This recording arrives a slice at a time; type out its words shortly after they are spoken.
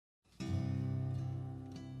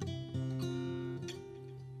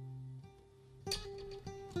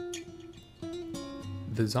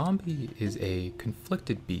The zombie is a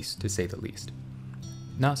conflicted beast, to say the least.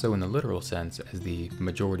 Not so in the literal sense, as the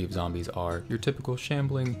majority of zombies are your typical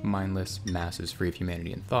shambling, mindless masses free of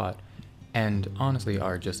humanity and thought, and honestly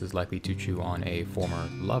are just as likely to chew on a former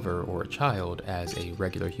lover or a child as a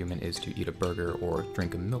regular human is to eat a burger or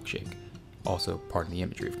drink a milkshake. Also, pardon the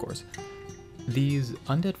imagery, of course. These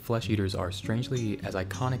undead flesh eaters are strangely as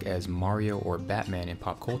iconic as Mario or Batman in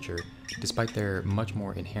pop culture, despite their much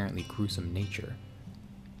more inherently gruesome nature.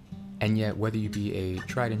 And yet, whether you be a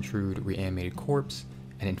tried and true reanimated corpse,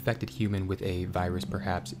 an infected human with a virus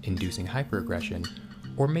perhaps inducing hyperaggression,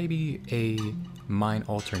 or maybe a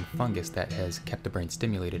mind-altering fungus that has kept the brain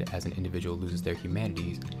stimulated as an individual loses their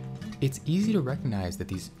humanities, it's easy to recognize that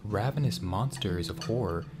these ravenous monsters of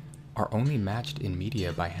horror are only matched in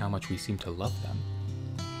media by how much we seem to love them.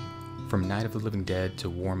 From Night of the Living Dead to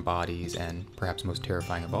Warm Bodies, and perhaps most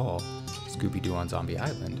terrifying of all, Scooby-Doo on Zombie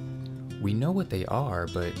Island, we know what they are,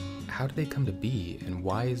 but how do they come to be, and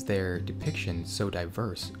why is their depiction so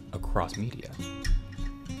diverse across media?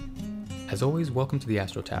 As always, welcome to the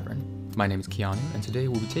Astral Tavern. My name is Keanu, and today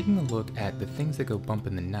we'll be taking a look at the things that go bump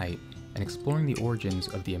in the night and exploring the origins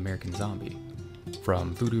of the American Zombie.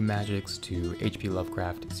 From voodoo magics to H.P.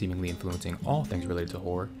 Lovecraft seemingly influencing all things related to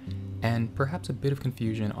horror, and perhaps a bit of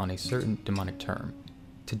confusion on a certain demonic term,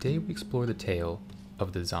 today we explore the tale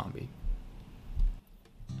of the zombie.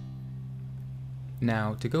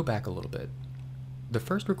 Now, to go back a little bit, the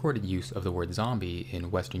first recorded use of the word zombie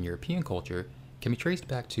in Western European culture can be traced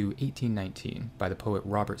back to 1819 by the poet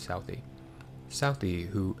Robert Southey. Southey,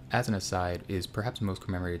 who, as an aside, is perhaps most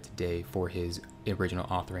commemorated today for his original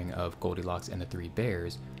authoring of Goldilocks and the Three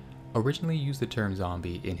Bears, originally used the term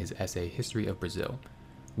zombie in his essay History of Brazil,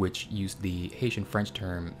 which used the Haitian French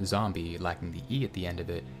term zombie, lacking the E at the end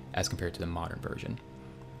of it, as compared to the modern version.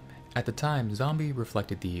 At the time, zombie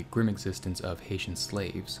reflected the grim existence of Haitian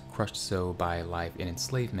slaves, crushed so by life in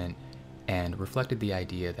enslavement, and reflected the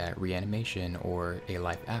idea that reanimation or a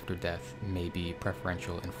life after death may be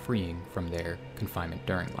preferential and freeing from their confinement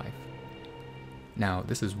during life. Now,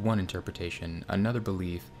 this is one interpretation. Another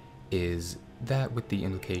belief is that with the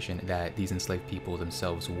implication that these enslaved people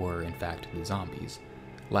themselves were, in fact, the zombies,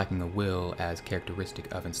 lacking the will as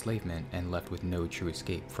characteristic of enslavement and left with no true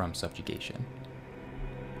escape from subjugation.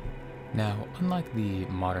 Now, unlike the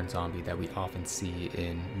modern zombie that we often see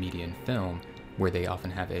in media and film, where they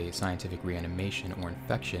often have a scientific reanimation or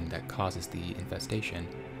infection that causes the infestation,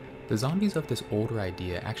 the zombies of this older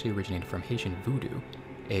idea actually originated from Haitian Voodoo,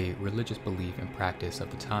 a religious belief and practice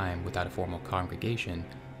of the time without a formal congregation,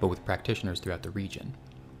 but with practitioners throughout the region.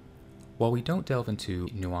 While we don't delve into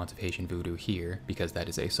nuance of Haitian Voodoo here, because that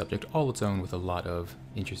is a subject all its own with a lot of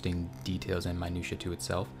interesting details and minutiae to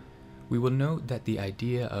itself, we will note that the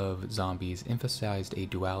idea of zombies emphasized a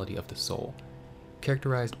duality of the soul,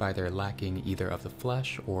 characterized by their lacking either of the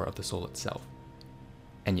flesh or of the soul itself.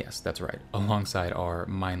 And yes, that's right, alongside our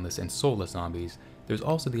mindless and soulless zombies, there's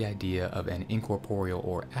also the idea of an incorporeal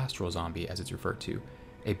or astral zombie as it's referred to,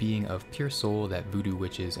 a being of pure soul that voodoo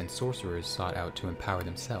witches and sorcerers sought out to empower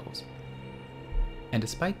themselves. And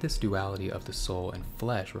despite this duality of the soul and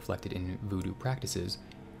flesh reflected in voodoo practices,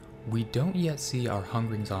 we don't yet see our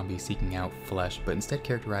hungering zombie seeking out flesh, but instead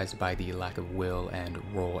characterized by the lack of will and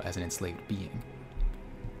role as an enslaved being.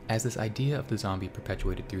 As this idea of the zombie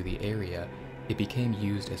perpetuated through the area, it became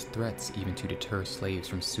used as threats even to deter slaves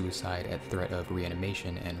from suicide at threat of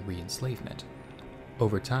reanimation and re-enslavement.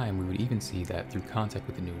 Over time, we would even see that through contact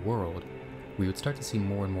with the New World, we would start to see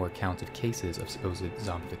more and more accounts of cases of supposed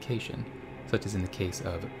zombification, such as in the case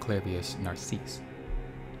of Clairvius Narcisse.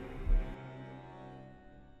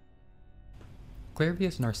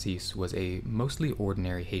 Clairvius Narcisse was a mostly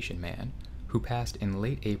ordinary Haitian man who passed in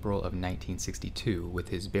late April of 1962, with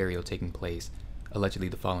his burial taking place allegedly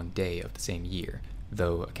the following day of the same year,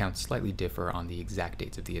 though accounts slightly differ on the exact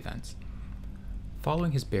dates of the events.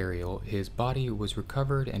 Following his burial, his body was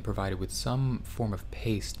recovered and provided with some form of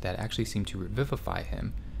paste that actually seemed to revivify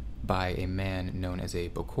him by a man known as a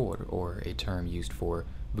bokor, or a term used for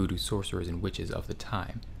voodoo sorcerers and witches of the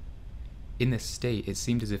time. In this state, it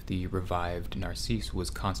seemed as if the revived Narcisse was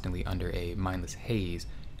constantly under a mindless haze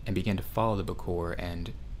and began to follow the bokor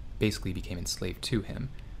and basically became enslaved to him.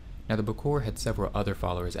 Now, the bokor had several other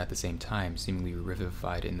followers at the same time, seemingly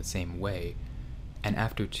revivified in the same way, and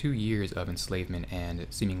after 2 years of enslavement and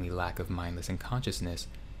seemingly lack of mindless and consciousness,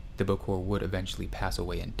 the bokor would eventually pass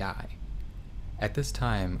away and die. At this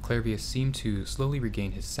time, Clairvius seemed to slowly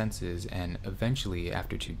regain his senses and eventually,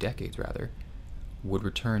 after 2 decades rather, would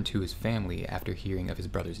return to his family after hearing of his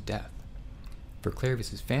brother's death. For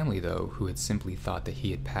Clairvius' family, though, who had simply thought that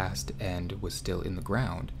he had passed and was still in the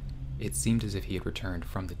ground, it seemed as if he had returned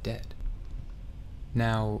from the dead.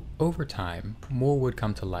 Now, over time, more would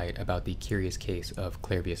come to light about the curious case of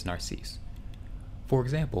Clairvius Narcisse. For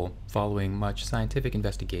example, following much scientific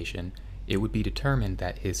investigation, it would be determined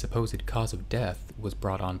that his supposed cause of death was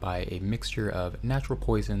brought on by a mixture of natural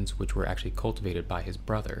poisons which were actually cultivated by his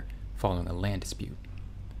brother following a land dispute.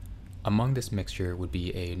 Among this mixture would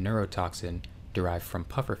be a neurotoxin derived from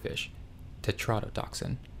pufferfish,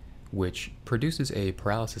 tetrodotoxin, which produces a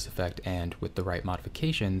paralysis effect and, with the right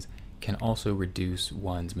modifications, can also reduce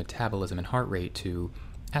one's metabolism and heart rate to,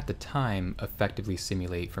 at the time, effectively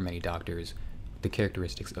simulate, for many doctors, the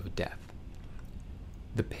characteristics of death.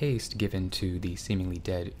 The paste given to the seemingly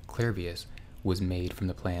dead Clairvius was made from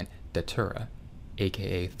the plant datura,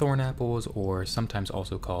 aka thorn apples, or sometimes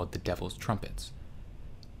also called the devil's trumpets.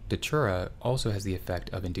 Datura also has the effect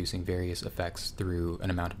of inducing various effects through an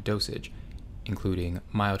amount of dosage, including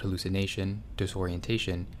mild hallucination,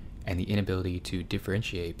 disorientation, and the inability to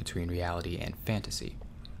differentiate between reality and fantasy.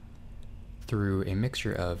 Through a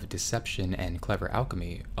mixture of deception and clever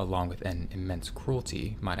alchemy, along with an immense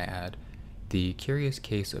cruelty, might I add, the curious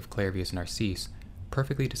case of Clairvius Narcisse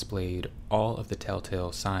perfectly displayed all of the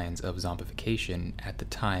telltale signs of zombification at the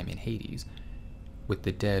time in Hades, with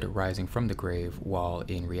the dead rising from the grave while,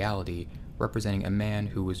 in reality, representing a man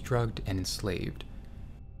who was drugged and enslaved.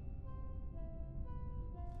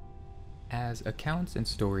 As accounts and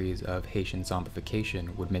stories of Haitian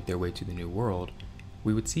zombification would make their way to the New World,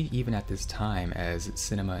 we would see even at this time as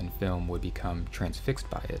cinema and film would become transfixed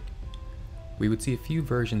by it. We would see a few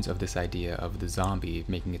versions of this idea of the zombie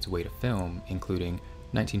making its way to film, including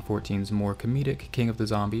 1914's more comedic King of the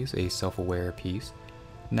Zombies, a self-aware piece,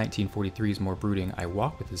 1943's more brooding I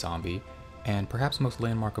Walk with the Zombie, and perhaps most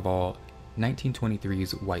landmark of all,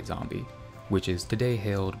 1923's White Zombie, which is today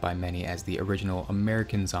hailed by many as the original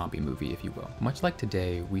American Zombie movie, if you will. Much like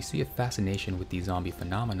today, we see a fascination with the zombie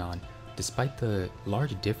phenomenon despite the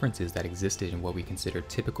large differences that existed in what we consider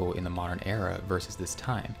typical in the modern era versus this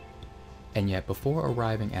time. And yet, before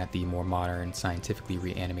arriving at the more modern, scientifically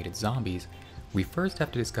reanimated zombies, we first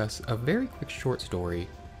have to discuss a very quick short story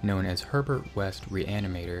known as Herbert West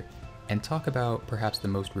Reanimator, and talk about perhaps the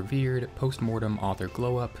most revered post-mortem author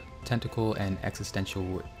glow-up, tentacle, and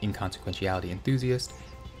existential inconsequentiality enthusiast,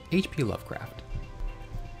 H.P. Lovecraft.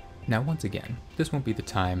 Now once again, this won't be the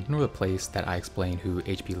time nor the place that I explain who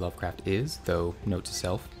H.P. Lovecraft is, though, note to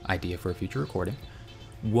self, idea for a future recording.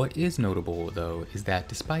 What is notable, though, is that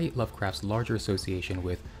despite Lovecraft's larger association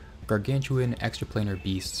with gargantuan extraplanar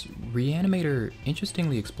beasts, Reanimator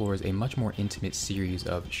interestingly explores a much more intimate series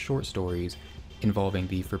of short stories involving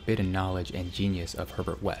the forbidden knowledge and genius of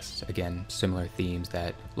Herbert West, again, similar themes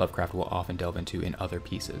that Lovecraft will often delve into in other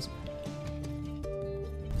pieces.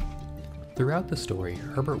 Throughout the story,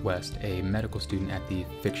 Herbert West, a medical student at the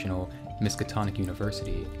fictional Miskatonic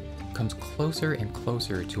University, comes closer and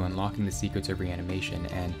closer to unlocking the secrets of reanimation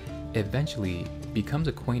and eventually becomes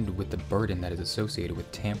acquainted with the burden that is associated with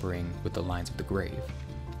tampering with the lines of the grave.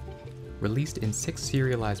 Released in 6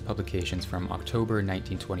 serialized publications from October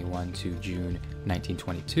 1921 to June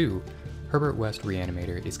 1922, Herbert West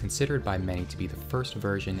Reanimator is considered by many to be the first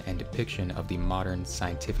version and depiction of the modern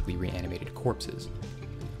scientifically reanimated corpses.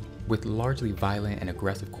 With largely violent and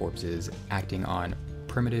aggressive corpses acting on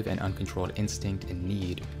primitive and uncontrolled instinct and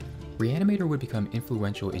need, Reanimator would become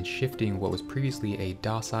influential in shifting what was previously a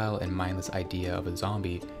docile and mindless idea of a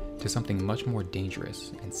zombie to something much more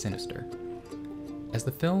dangerous and sinister. As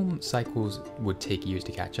the film cycles would take years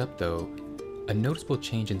to catch up, though, a noticeable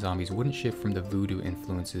change in zombies wouldn't shift from the voodoo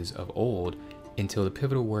influences of old until the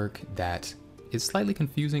pivotal work that is slightly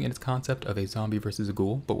confusing in its concept of a zombie versus a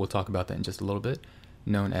ghoul, but we'll talk about that in just a little bit,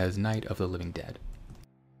 known as Night of the Living Dead.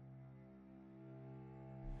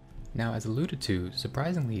 Now, as alluded to,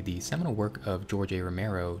 surprisingly, the seminal work of George A.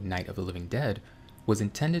 Romero, Night of the Living Dead, was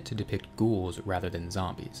intended to depict ghouls rather than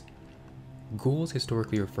zombies. Ghouls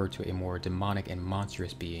historically refer to a more demonic and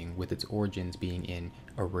monstrous being, with its origins being in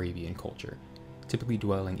Arabian culture, typically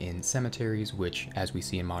dwelling in cemeteries, which, as we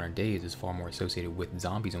see in modern days, is far more associated with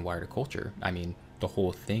zombies in wider culture. I mean, the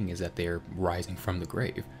whole thing is that they're rising from the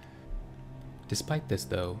grave. Despite this,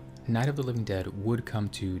 though, Night of the Living Dead would come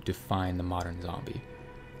to define the modern zombie.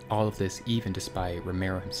 All of this even despite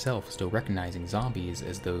Romero himself still recognizing zombies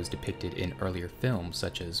as those depicted in earlier films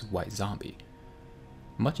such as White Zombie.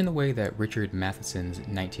 Much in the way that Richard Matheson's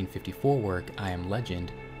 1954 work I Am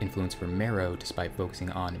Legend influenced Romero despite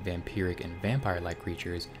focusing on vampiric and vampire-like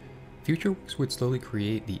creatures, future works would slowly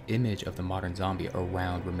create the image of the modern zombie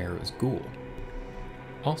around Romero's ghoul.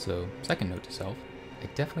 Also, second note to self, I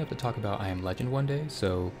definitely have to talk about I Am Legend one day,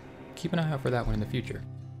 so keep an eye out for that one in the future.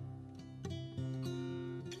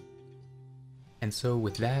 And so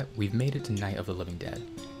with that, we've made it to Night of the Living Dead.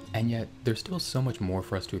 And yet, there's still so much more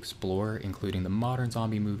for us to explore, including the modern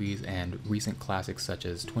zombie movies and recent classics such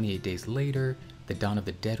as 28 Days Later, the Dawn of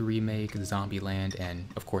the Dead remake, Zombieland, and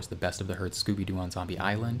of course the Best of the Herd Scooby-Doo on Zombie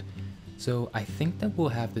Island. So I think that we'll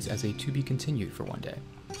have this as a to be continued for one day.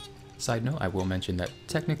 Side note, I will mention that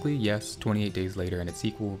technically, yes, 28 Days Later and its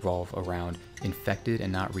sequel revolve around infected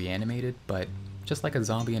and not reanimated, but just like a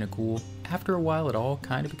zombie and a ghoul, after a while it all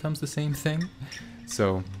kind of becomes the same thing.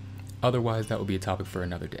 So otherwise, that will be a topic for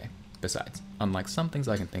another day. Besides, unlike some things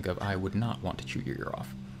I can think of, I would not want to chew your ear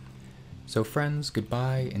off. So friends,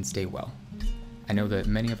 goodbye and stay well. I know that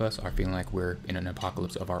many of us are feeling like we're in an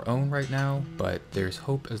apocalypse of our own right now, but there's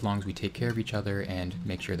hope as long as we take care of each other and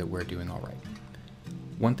make sure that we're doing all right.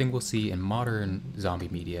 One thing we'll see in modern zombie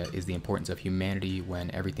media is the importance of humanity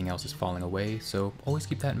when everything else is falling away, so always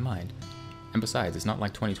keep that in mind. And besides, it's not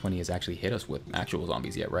like 2020 has actually hit us with actual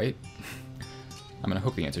zombies yet, right? I'm gonna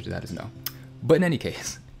hope the answer to that is no. But in any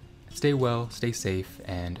case, stay well, stay safe,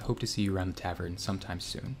 and hope to see you around the tavern sometime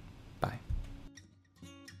soon.